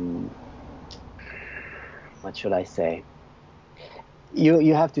what should I say?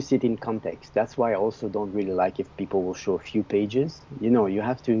 You have to sit in context. That's why I also don't really like if people will show a few pages. You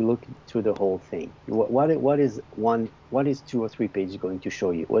have to look through the whole thing. What is 2 or 3 pages going to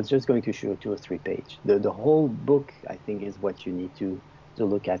show you? What's just going to show 2 or 3 pages? The whole book, I think, is what you need to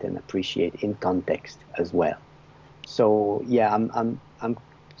look at and appreciate in context as well. So yeah, I'm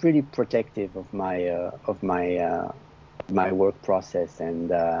pretty protective of my work process, and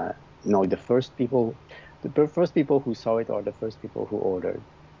the first people who saw it are the first people who ordered.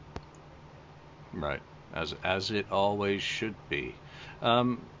 Right, as it always should be.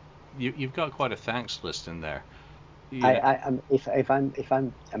 Um, you've got quite a thanks list in there. You I, know, I I'm, if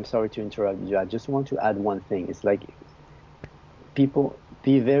I'm sorry to interrupt you. I just want to add one thing. It's like people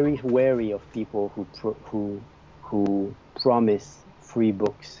be very wary of people who promise free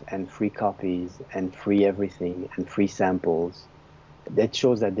books and free copies and free everything and free samples. That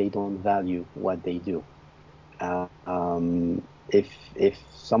shows that they don't value what they do. If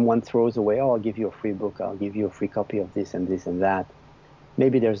someone throws away, oh, I'll give you a free book, I'll give you a free copy of this and this and that,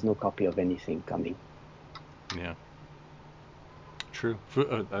 maybe there's no copy of anything coming. yeah, true.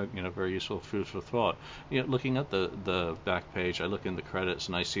 Very useful food for thought. Looking at the back page, I look in the credits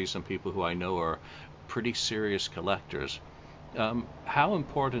and I see some people who I know are pretty serious collectors. How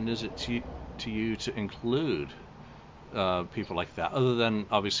important is it to you to include people like that, other than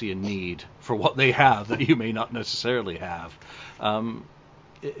obviously a need for what they have that you may not necessarily have? Um,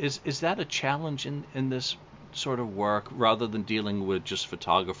 is that a challenge in this sort of work, rather than dealing with just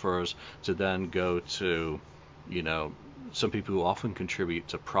photographers, to then go to, you know, some people who often contribute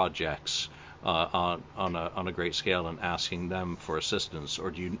to projects on a great scale and asking them for assistance,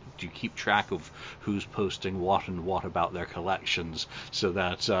 or do you keep track of who's posting what and what about their collections, so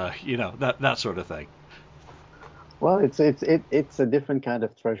that that sort of thing? Well, it's a different kind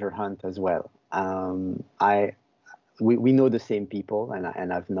of treasure hunt as well. I we know the same people,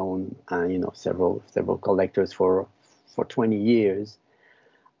 and I've known several collectors for 20 years.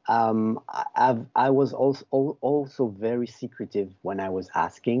 I was also very secretive when I was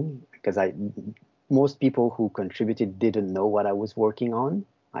asking, because most people who contributed didn't know what I was working on.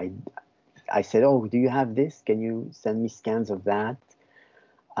 I I said, "Oh, do you have this? Can you send me scans of that?"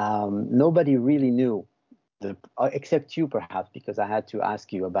 Nobody really knew, except you perhaps, because I had to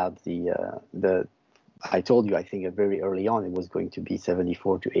ask you about the. I told you, I think, very early on it was going to be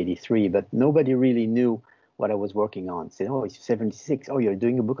 74 to 83, but nobody really knew what I was working on. Said, "Oh, it's 76. Oh, you're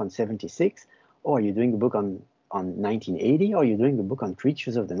doing a book on 76. Oh, are you doing a book on 1980? Oh, you're doing a book on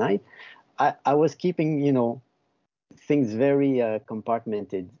Creatures of the Night?" I was keeping, things very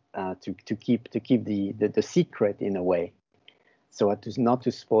compartmented, to keep the secret in a way, so as to not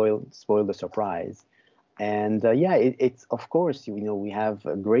to spoil the surprise. And yeah, it's of course, we have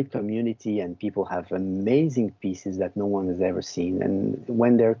a great community and people have amazing pieces that no one has ever seen. And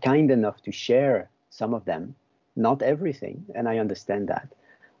when they're kind enough to share some of them, not everything, and I understand that,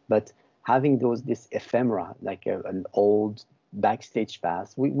 but having this ephemera, like an old backstage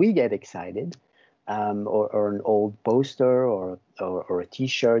pass, we get excited, or an old poster, or a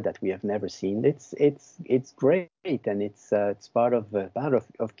T-shirt that we have never seen. It's great, and it's part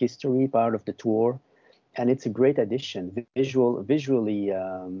of history, part of the tour, and it's a great addition, visually,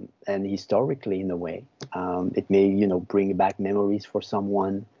 and historically in a way. It may bring back memories for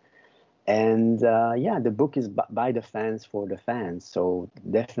someone, and yeah, the book is by the fans for the fans. So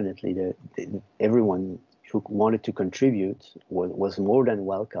definitely, everyone who wanted to contribute was more than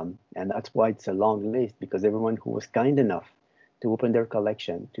welcome, and that's why it's a long list, because everyone who was kind enough to open their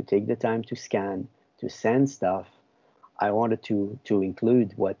collection, to take the time to scan, to send stuff, I wanted to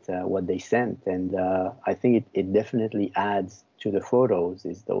include what they sent, and I think it definitely adds to the photos.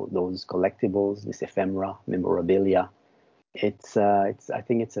 Is those collectibles, this ephemera, memorabilia. It's I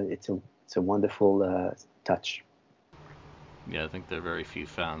think it's a wonderful touch. Yeah, I think there are very few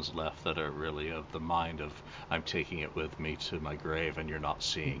fans left that are really of the mind of, I'm taking it with me to my grave and you're not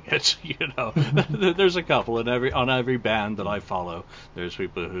seeing it. There's a couple on every band that I follow. There's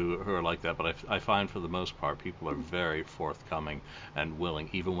people who are like that, but I find for the most part people are very forthcoming and willing,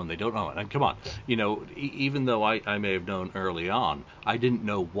 even when they don't know it. And come on, even though I may have known early on, I didn't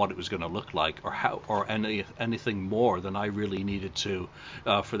know what it was going to look like, or how, or anything more than I really needed to,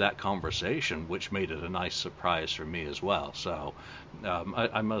 for that conversation, which made it a nice surprise for me as well. So So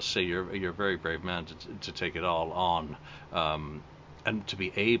I must say you're a very brave man to take it all on, and to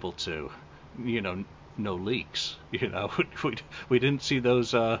be able to, no leaks. We didn't see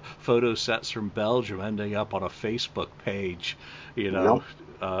those photo sets from Belgium ending up on a Facebook page, No,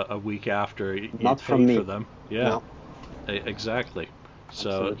 a week after you not from paid for me. them. Yeah, No, exactly.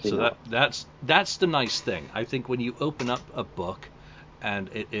 So absolutely not. that's the nice thing. I think when you open up a book and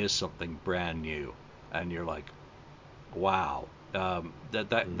it is something brand new, and you're like, wow,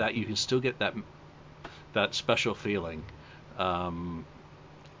 that you can still get that special feeling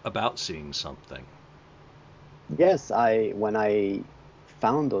about seeing something. Yes, when I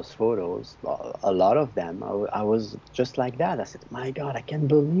found those photos, a lot of them, I was just like that. I said, "My God, I can't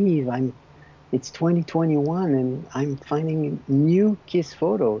believe it's 2021 and I'm finding new Kiss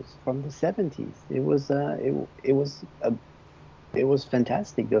photos from the 70s." It was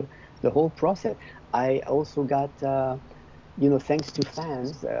fantastic. The whole process. I also got thanks to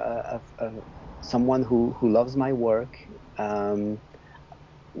fans, someone who loves my work. Um,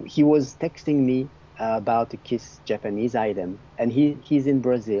 he was texting me about a Kiss Japanese item, and he's in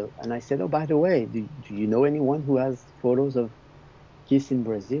Brazil. And I said, "Oh, by the way, do you know anyone who has photos of Kiss in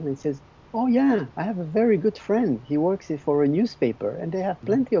Brazil?" And he says, "Oh yeah, I have a very good friend. He works for a newspaper, and they have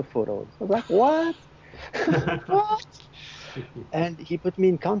plenty of photos." I was like, "What? What?" And he put me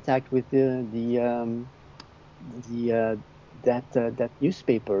in contact with the that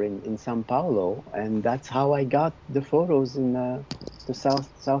newspaper in São Paulo, and that's how I got the photos in the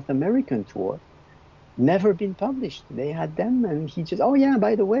South American tour. Never been published. They had them, and he just, "Oh yeah,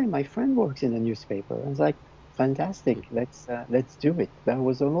 by the way, my friend works in a newspaper." I was like, "Fantastic, let's do it." That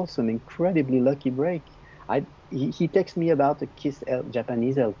was also an incredibly lucky break. He texted me about the Kiss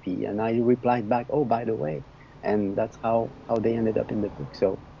Japanese LP, and I replied back, "Oh, by the way," and that's how they ended up in the book.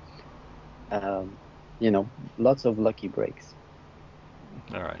 So, um, lots of lucky breaks.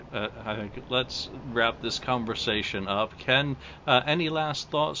 All right, I think let's wrap this conversation up. Ken, any last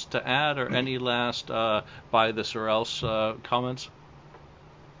thoughts to add, or any last buy this or else comments?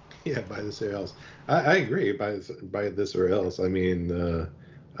 Yeah, buy this or else. I agree. Buy this or else. I mean,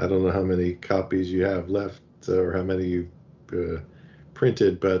 I don't know how many copies you have left or how many you've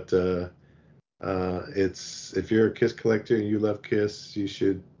printed, but it's if you're a Kiss collector and you love Kiss, you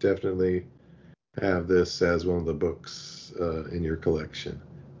should definitely have this as one of the books in your collection.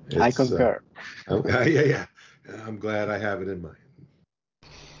 I It's concur. yeah, yeah. I'm glad I have it in mind.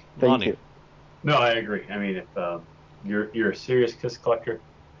 Thank Lonnie. you. No, I agree. I mean, if you're a serious Kiss collector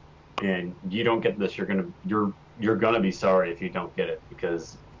and you don't get this, you're gonna be sorry if you don't get it,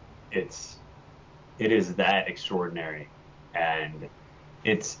 because it is that extraordinary, and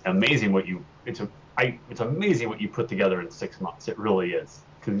it's amazing what you it's amazing what you put together in 6 months. It really is,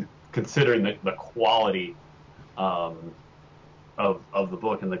 considering the quality um, of the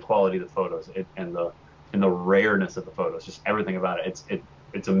book and the quality of the photos, and the rareness of the photos, just everything about it.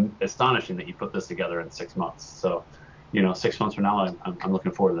 It's astonishing that you put this together in 6 months. So, 6 months from now, I'm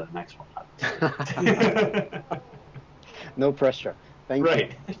looking forward to the next one. No pressure. Thank you.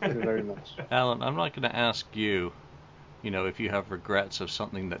 Right. Thank you very much. Alan, I'm not going to ask you, if you have regrets of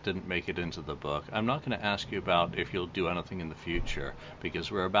something that didn't make it into the book. I'm not going to ask you about if you'll do anything in the future,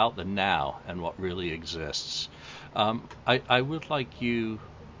 because we're about the now and what really exists. I would like you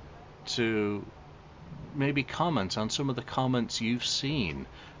to maybe comment on some of the comments you've seen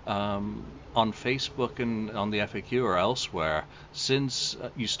on Facebook and on the FAQ or elsewhere since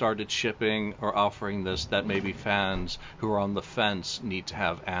you started shipping or offering this, that maybe fans who are on the fence need to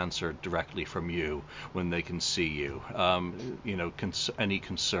have answered directly from you when they can see you. Any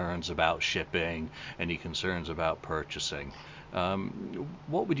concerns about shipping, any concerns about purchasing.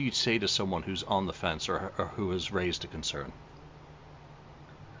 What would you say to someone who's on the fence or who has raised a concern?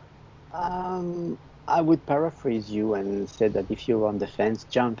 Um, I would paraphrase you and say that if you're on the fence,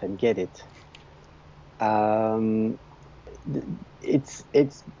 jump and get it. Um, it's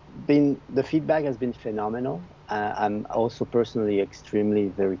been the feedback has been phenomenal. I'm also personally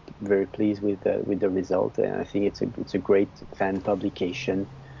extremely very pleased with the result, and I think it's a great fan publication.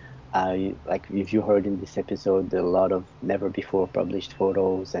 Like if you heard in this episode, a lot of never before published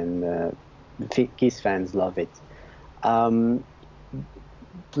photos, and Kiss fans love it. Um,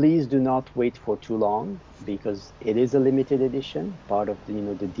 Please do not wait for too long, because it is a limited edition. Part of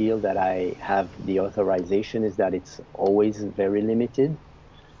the deal that I have, the authorization, is that it's always very limited.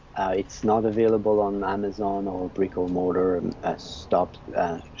 It's not available on Amazon or brick or mortar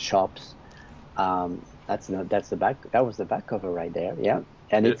shops. That's the back. That was the back cover right there. Yeah,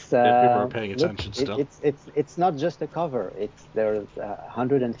 and it's If people are paying look, attention still. it's not just a cover. There's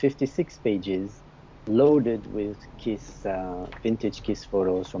 156 pages, loaded with Kiss, vintage Kiss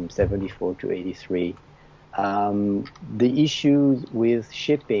photos from 74 to 83. The issues with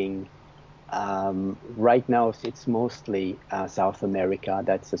shipping, right now it's mostly South America.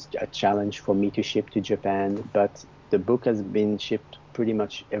 That's a challenge for me to ship to Japan, but the book has been shipped pretty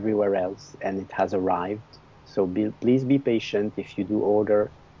much everywhere else, and it has arrived. So please be patient. If you do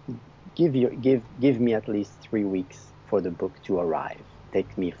order, give me at least 3 weeks for the book to arrive.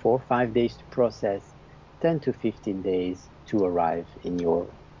 Take me 4 or 5 days to process, 10 to 15 days to arrive in your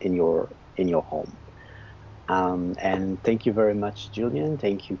home. And thank you very much, Julian.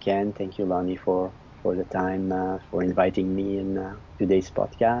 Thank you, Ken. Thank you, Lonnie, for the time, for inviting me in today's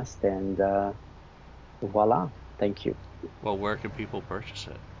podcast. And voila, thank you. Well, where can people purchase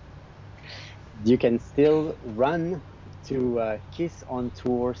it? You can still run to Kiss on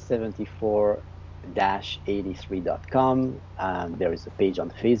Tour 74-83.com. There is a page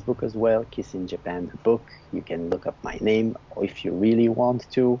on Facebook as well, Kiss in Japan, the book. You can look up my name if you really want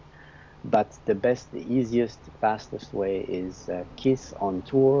to. But the best, the easiest, fastest way is Kiss on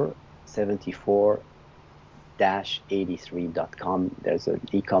Tour 74-83.com. There's an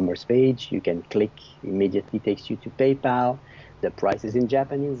e-commerce page. You can click, immediately takes you to PayPal. The price is in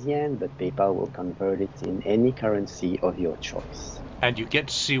Japanese yen, but PayPal will convert it in any currency of your choice. And you get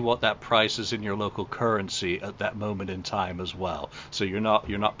to see what that price is in your local currency at that moment in time as well. So you're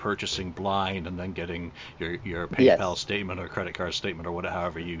not purchasing blind and then getting your PayPal statement or credit card statement or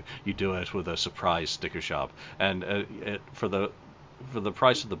whatever. You do it with a surprise sticker shock. And for the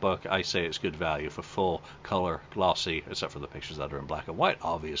price of the book, I say it's good value for full color, glossy, except for the pictures that are in black and white,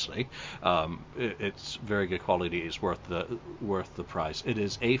 obviously. It's very good quality. It's worth the price. It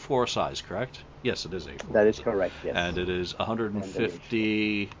is A4 size, correct? Yes, it is A4. That is correct, yes. And it is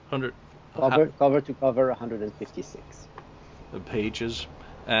 150 cover to cover, 156 pages,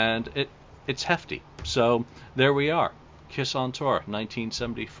 and it's hefty. So there we are. Kiss on Tour,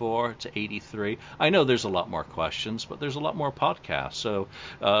 1974 to 83. I know there's a lot more questions, but there's a lot more podcasts. So,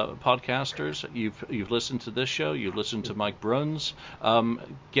 podcasters, you've listened to this show, you've listened to Mike Bruns.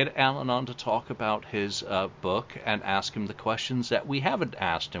 Get Alan on to talk about his book and ask him the questions that we haven't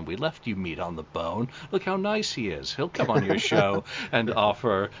asked him. We left you meat on the bone. Look how nice he is. He'll come on your show and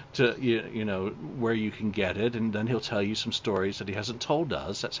offer to you know where you can get it, and then he'll tell you some stories that he hasn't told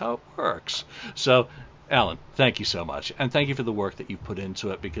us. That's how it works. So, Alan, thank you so much, and thank you for the work that you've put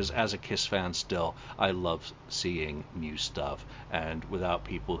into it, because as a Kiss fan still, I love seeing new stuff, and without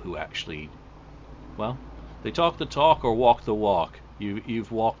people who actually, well, they talk the talk or walk the walk.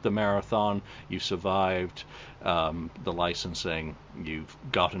 You've walked the marathon, you've survived the licensing, you've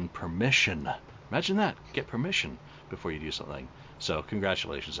gotten permission. Imagine that, get permission before you do something. So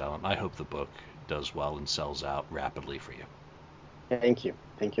congratulations, Alan. I hope the book does well and sells out rapidly for you. Thank you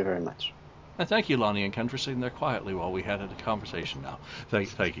very much. And thank you, Lonnie and Ken, for sitting there quietly while we had a conversation now.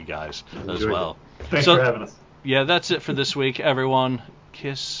 Thank you guys as well. Thanks for having us. Yeah, that's it for this week, everyone.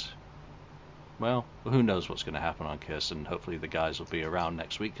 Kiss. Well, who knows what's going to happen on Kiss, and hopefully the guys will be around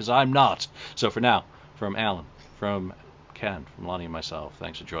next week, because I'm not. So for now, from Alan, from Ken, from Lonnie and myself,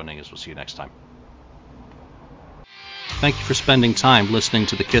 thanks for joining us. We'll see you next time. Thank you for spending time listening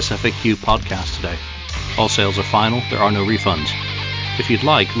to the Kiss FAQ podcast today. All sales are final. There are no refunds. If you'd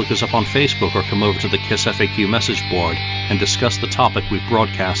like, look us up on Facebook or come over to the Kiss FAQ message board and discuss the topic we've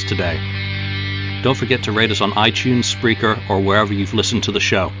broadcast today. Don't forget to rate us on iTunes, Spreaker, or wherever you've listened to the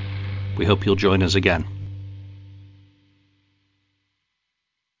show. We hope you'll join us again.